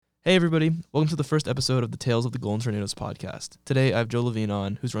Hey everybody, welcome to the first episode of the Tales of the Golden Tornadoes podcast. Today I have Joe Levine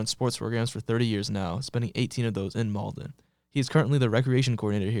on, who's run sports programs for 30 years now, spending 18 of those in Malden. He is currently the recreation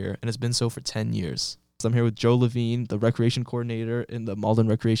coordinator here and has been so for 10 years. So I'm here with Joe Levine, the recreation coordinator in the Malden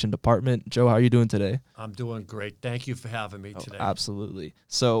Recreation Department. Joe, how are you doing today? I'm doing great. Thank you for having me today. Absolutely.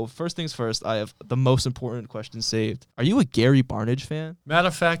 So first things first, I have the most important question saved. Are you a Gary Barnidge fan? Matter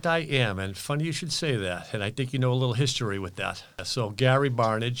of fact, I am, and funny you should say that, and I think you know a little history with that. So Gary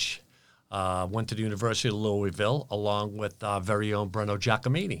Barnidge went to the University of Louisville along with our very own Breno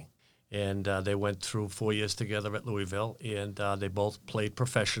Giacomini. And they went through 4 years together at Louisville, and they both played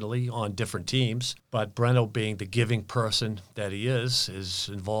professionally on different teams. But Breno, being the giving person that he is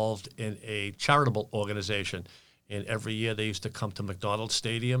involved in a charitable organization. And every year they used to come to McDonald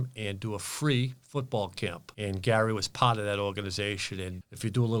Stadium and do a free football camp. And Gary was part of that organization. And if you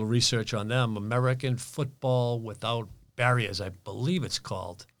do a little research on them, American Football Without Barriers, I believe it's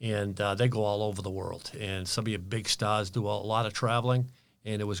called. And they go all over the world. And some of your big stars do a lot of traveling.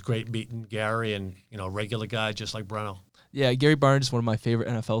 And it was great meeting Gary and, a regular guy just like Breno. Yeah, Gary Barnidge is one of my favorite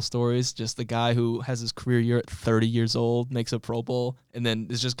NFL stories. Just the guy who has his career year at 30 years old, makes a Pro Bowl, and then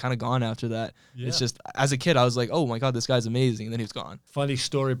is just kind of gone after that. Yeah. It's just, as a kid, I was like, oh my God, this guy's amazing. And then he was gone. Funny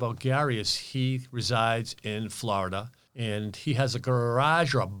story about Gary is he resides in Florida. And he has a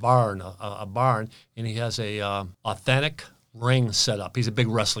garage or a barn, and he has a authentic ring set up. He's a big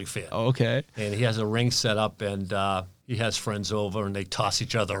wrestling fan. Oh, okay. And he has a ring set up, and he has friends over, and they toss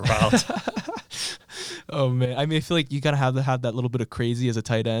each other around. Oh man, I mean, I feel like you gotta have that little bit of crazy as a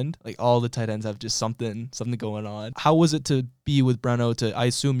tight end. Like all the tight ends have just something going on. How was it to be with Breno? I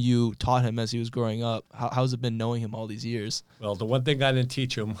assume you taught him as he was growing up. How's it been knowing him all these years? Well, the one thing I didn't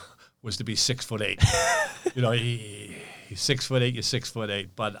teach him was to be 6'8". He's 6'8", you're 6'8".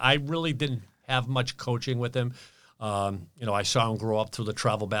 But I really didn't have much coaching with him. I saw him grow up through the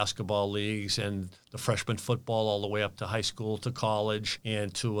travel basketball leagues and the freshman football all the way up to high school, to college,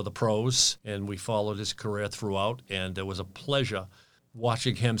 and to the pros. And we followed his career throughout. And it was a pleasure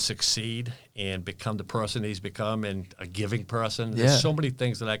watching him succeed and become the person he's become, and a giving person. Yeah. There's so many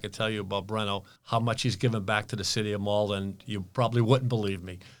things that I could tell you about Breno, how much he's given back to the city of Malden. You probably wouldn't believe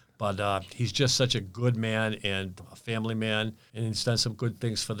me. But he's just such a good man and a family man, and he's done some good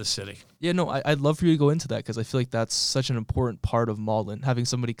things for the city. Yeah, no, I'd love for you to go into that, because I feel like that's such an important part of Malden, having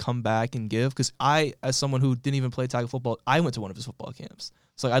somebody come back and give. Because I, as someone who didn't even play tackle football, I went to one of his football camps.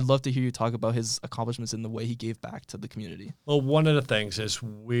 So I'd love to hear you talk about his accomplishments and the way he gave back to the community. Well, one of the things is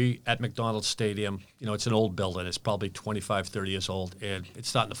we, at McDonald Stadium, it's an old building. It's probably 25, 30 years old, and it's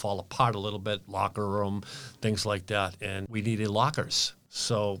starting to fall apart a little bit, locker room, things like that. And we needed lockers.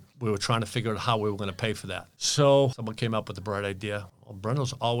 So we were trying to figure out how we were going to pay for that. So someone came up with the bright idea. Well,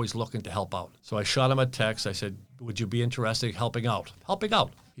 Breno's always looking to help out. So I shot him a text. I said, would you be interested in helping out? Helping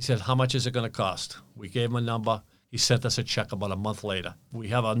out. He said, how much is it going to cost? We gave him a number. He sent us a check about a month later. We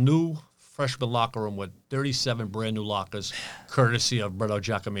have a new freshman locker room with 37 brand new lockers, courtesy of Breno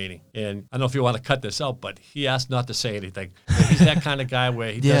Giacomini. And I don't know if you want to cut this out, but he asked not to say anything. He's that kind of guy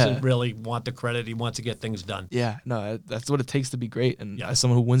where he doesn't really want the credit. He wants to get things done. Yeah, no, that's what it takes to be great. And as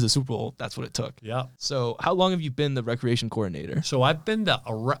someone who wins the Super Bowl, that's what it took. Yeah. So how long have you been the recreation coordinator? So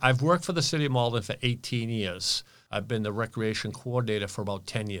I've worked for the city of Malden for 18 years. I've been the recreation coordinator for about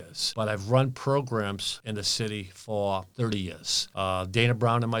 10 years, but I've run programs in the city for 30 years. Dana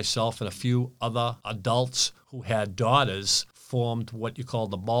Brown and myself and a few other adults who had daughters formed what you call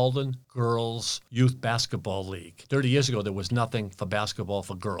the Malden Girls Youth Basketball League. 30 years ago, there was nothing for basketball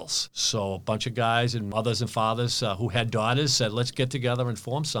for girls. So a bunch of guys and mothers and fathers who had daughters said, let's get together and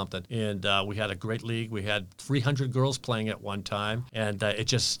form something. And we had a great league. We had 300 girls playing at one time, and it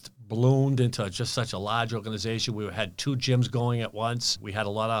just ballooned into just such a large organization. We had 2 gyms going at once. We had a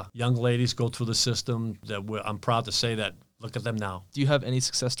lot of young ladies go through the system that I'm proud to say that look at them now. Do you have any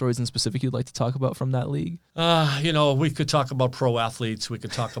success stories in specific you'd like to talk about from that league? We could talk about pro athletes. We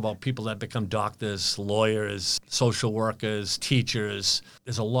could talk about people that become doctors, lawyers, social workers, teachers.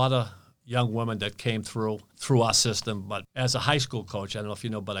 There's a lot of young women that came through our system. But as a high school coach, I don't know if you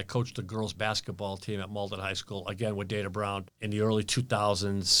know, but I coached the girls basketball team at Malden High School, again with Dana Brown, in the early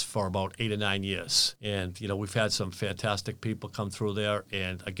 2000s for about 8 or 9 years. And, we've had some fantastic people come through there.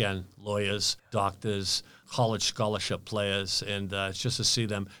 And again, lawyers, doctors, college scholarship players. And it's just to see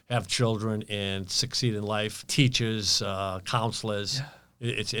them have children and succeed in life. Teachers, counselors.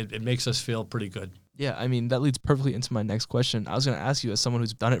 Yeah. It makes us feel pretty good. Yeah, I mean, that leads perfectly into my next question. I was going to ask you, as someone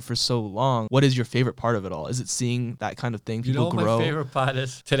who's done it for so long, what is your favorite part of it all? Is it seeing that kind of thing, people grow? My favorite part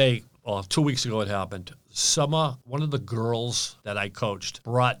is today, 2 weeks ago it happened. Summer, one of the girls that I coached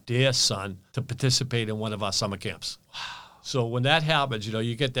brought their son to participate in one of our summer camps. Wow. So when that happens,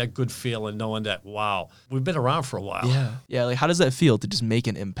 you get that good feeling knowing that, wow, we've been around for a while. Yeah. Like, how does that feel to just make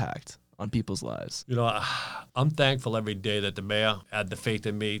an impact on people's lives? I'm thankful every day that the mayor had the faith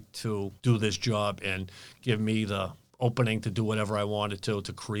in me to do this job and give me the opening to do whatever I wanted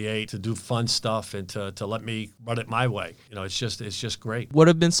to create, to do fun stuff, and to let me run it my way. It's just great. What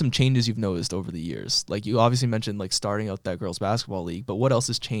have been some changes you've noticed over the years? Like, you obviously mentioned like starting out that girls basketball league, but what else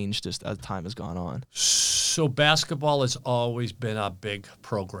has changed just as time has gone on? So basketball has always been our big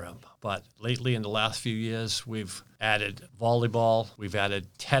program, but lately in the last few years, we've added volleyball, we've added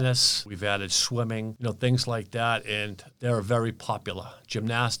tennis, we've added swimming, things like that, and they're very popular.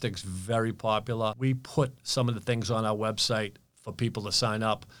 Gymnastics, very popular. We put some of the things on our website for people to sign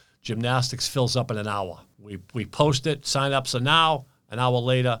up. Gymnastics fills up in an hour. We post it, sign-ups are now, an hour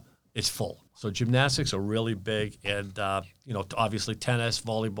later, it's full. So gymnastics are really big, and obviously tennis,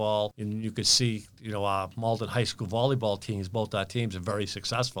 volleyball, and you could see our Malden High School volleyball teams. Both our teams are very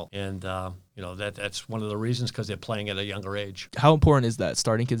successful, and that's one of the reasons, because they're playing at a younger age. How important is that,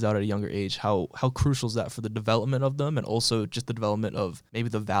 starting kids out at a younger age? How crucial is that for the development of them, and also just the development of maybe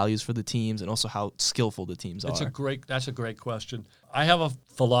the values for the teams, and also how skillful the teams are? That's a great question. I have a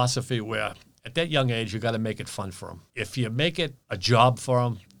philosophy where at that young age you got to make it fun for them. If you make it a job for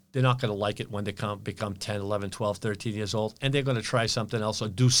them, they're not going to like it when they become 10, 11, 12, 13 years old, and they're going to try something else or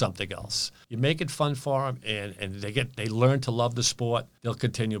do something else. You make it fun for them, and they learn to love the sport, they'll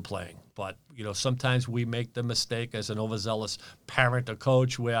continue playing. But, sometimes we make the mistake as an overzealous parent or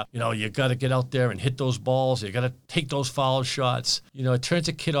coach where, you got to get out there and hit those balls, you got to take those foul shots. It turns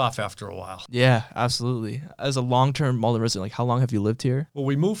a kid off after a while. Yeah, absolutely. As a long-term Malden resident, like, how long have you lived here? Well,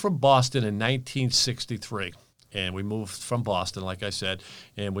 we moved from Boston in 1963. And we moved from Boston, like I said,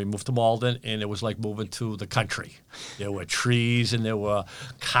 and we moved to Malden, and it was like moving to the country. There were trees, and there were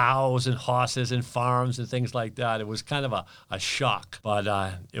cows and horses and farms and things like that. It was kind of a shock, but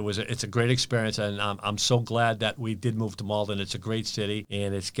it's a great experience, and I'm so glad that we did move to Malden. It's a great city,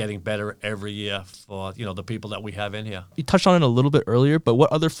 and it's getting better every year for the people that we have in here. You touched on it a little bit earlier, but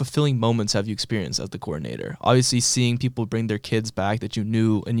what other fulfilling moments have you experienced as the coordinator? Obviously, seeing people bring their kids back that you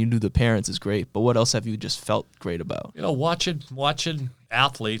knew, and you knew the parents, is great, but what else have you just felt great about? Watching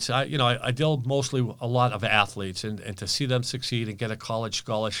athletes. I deal mostly a lot of athletes, and to see them succeed and get a college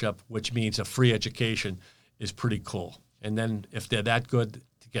scholarship, which means a free education, is pretty cool. And then if they're that good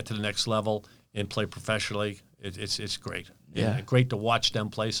to get to the next level and play professionally, it's great. Yeah. And great to watch them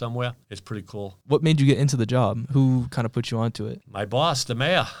play somewhere. It's pretty cool. What made you get into the job? Who kind of put you onto it? My boss, the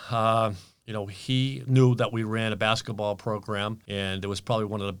mayor. He knew that we ran a basketball program, and it was probably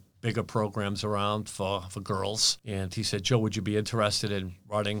one of the bigger programs around for girls. And he said, Joe, would you be interested in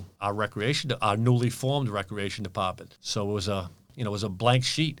running our newly formed recreation department? So it was a blank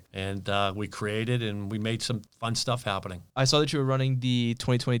sheet, and we created and we made some fun stuff happening. I saw that you were running the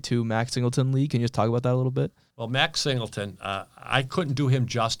 2022 Max Singleton League. Can you just talk about that a little bit? Well, Max Singleton, I couldn't do him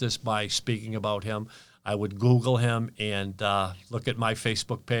justice by speaking about him. I would Google him and look at my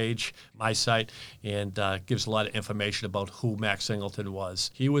Facebook page, my site, and gives a lot of information about who Max Singleton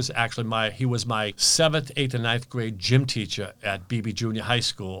was. He was actually my 7th, 8th, and 9th grade gym teacher at BB Junior High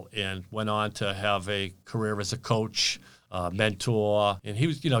School, and went on to have a career as a coach, mentor, and he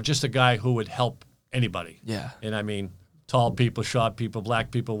was just a guy who would help anybody. Yeah. And I mean, tall people, short people, black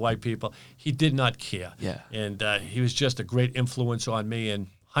people, white people. He did not care. Yeah. And he was just a great influence on me and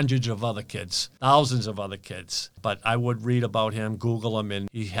hundreds of other kids, thousands of other kids. But I would read about him, Google him, and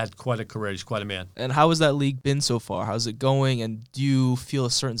he had quite a career. He's quite a man. And how has that league been so far? How's it going? And do you feel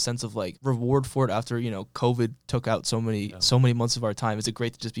a certain sense of like reward for it after, COVID took out so many months of our time? Is it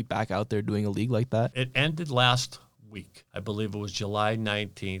great to just be back out there doing a league like that? It ended last week. I believe it was July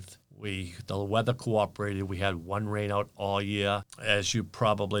 19th. The weather cooperated. We had one rain out all year. As you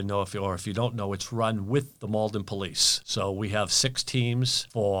probably know, if you don't know, it's run with the Malden Police. So we have 6 teams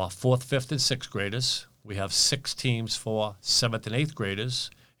for 4th, 5th, and 6th graders. We have 6 teams for 7th and 8th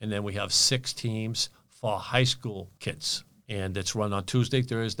graders. And then we have 6 teams for high school kids. And it's run on Tuesday,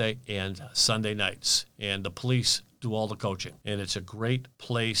 Thursday, and Sunday nights. And the police do all the coaching. And it's a great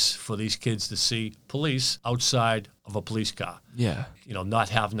place for these kids to see police outside of a police car. Yeah. Not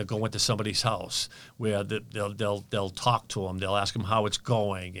having to go into somebody's house where they'll talk to them. They'll ask them how it's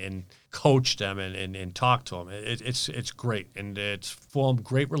going and coach them and talk to them. It's great. And it's formed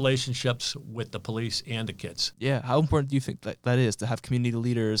great relationships with the police and the kids. Yeah. How important do you think that is to have community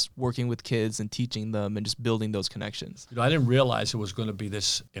leaders working with kids and teaching them and just building those connections? I didn't realize it was going to be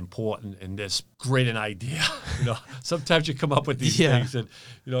this important and this great an idea. Sometimes you come up with these Yeah. things, and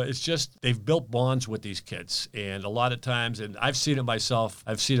it's just they've built bonds with these kids, and a lot of times, and I've seen it myself.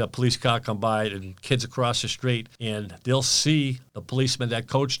 I've seen a police car come by, and kids across the street, and they'll see the policeman that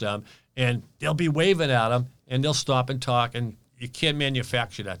coached them, and they'll be waving at them, and they'll stop and talk, and you can't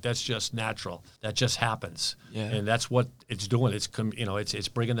manufacture that. That's just natural. That just happens, Yeah. and that's what it's doing. It's it's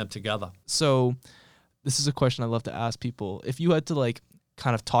bringing them together. So this is a question I love to ask people. If you had to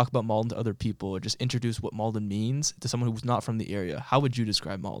kind of talk about Malden to other people or just introduce what Malden means to someone who's not from the area, how would you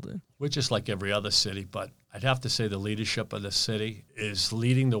describe Malden? We're just like every other city, but I'd have to say the leadership of the city is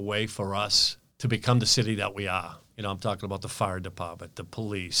leading the way for us to become the city that we are. I'm talking about the fire department, the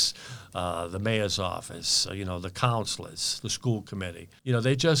police, the mayor's office, the councilors, the school committee.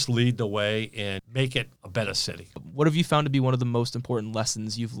 They just lead the way and make it a better city. What have you found to be one of the most important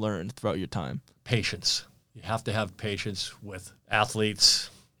lessons you've learned throughout your time? Patience. You have to have patience with athletes,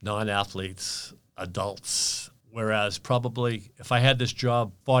 non-athletes, adults. Whereas probably if I had this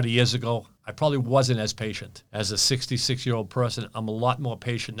job 40 years ago, I probably wasn't as patient. As a 66-year-old person, I'm a lot more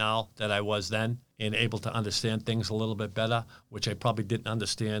patient now than I was then and able to understand things a little bit better, which I probably didn't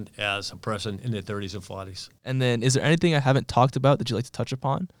understand as a person in their 30s and 40s. And then is there anything I haven't talked about that you'd like to touch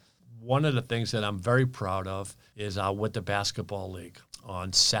upon? One of the things that I'm very proud of is our Winter Basketball League.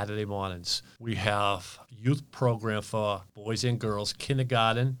 On Saturday mornings, we have youth program for boys and girls,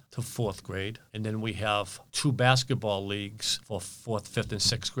 kindergarten to fourth grade. And then we have 2 basketball leagues for fourth, fifth, and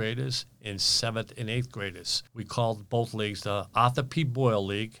sixth graders and seventh and eighth graders. We called both leagues the Arthur P. Boyle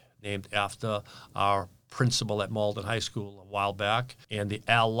League, named after our principal at Malden High School a while back, and the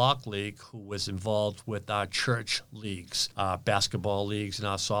Al Locke League, who was involved with our church leagues, our basketball leagues and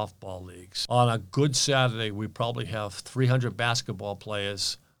our softball leagues. On a good Saturday, we probably have 300 basketball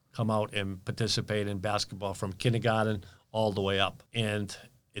players come out and participate in basketball from kindergarten all the way up. And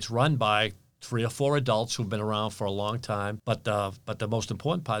it's run by 3 or 4 adults who've been around for a long time. But the most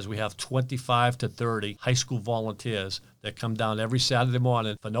important part is we have 25 to 30 high school volunteers that come down every Saturday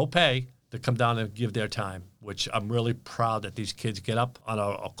morning for no pay to come down and give their time, which I'm really proud that these kids get up on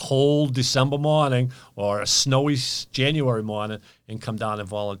a cold December morning or a snowy January morning and come down and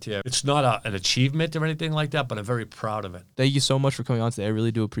volunteer. It's not an achievement or anything like that, but I'm very proud of it. Thank you so much for coming on today. I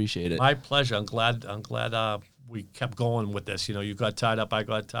really do appreciate it. My pleasure. I'm glad we kept going with this. You got tied up, I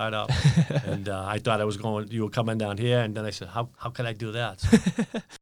got tied up. And I thought you were coming down here, and then I said, how can I do that?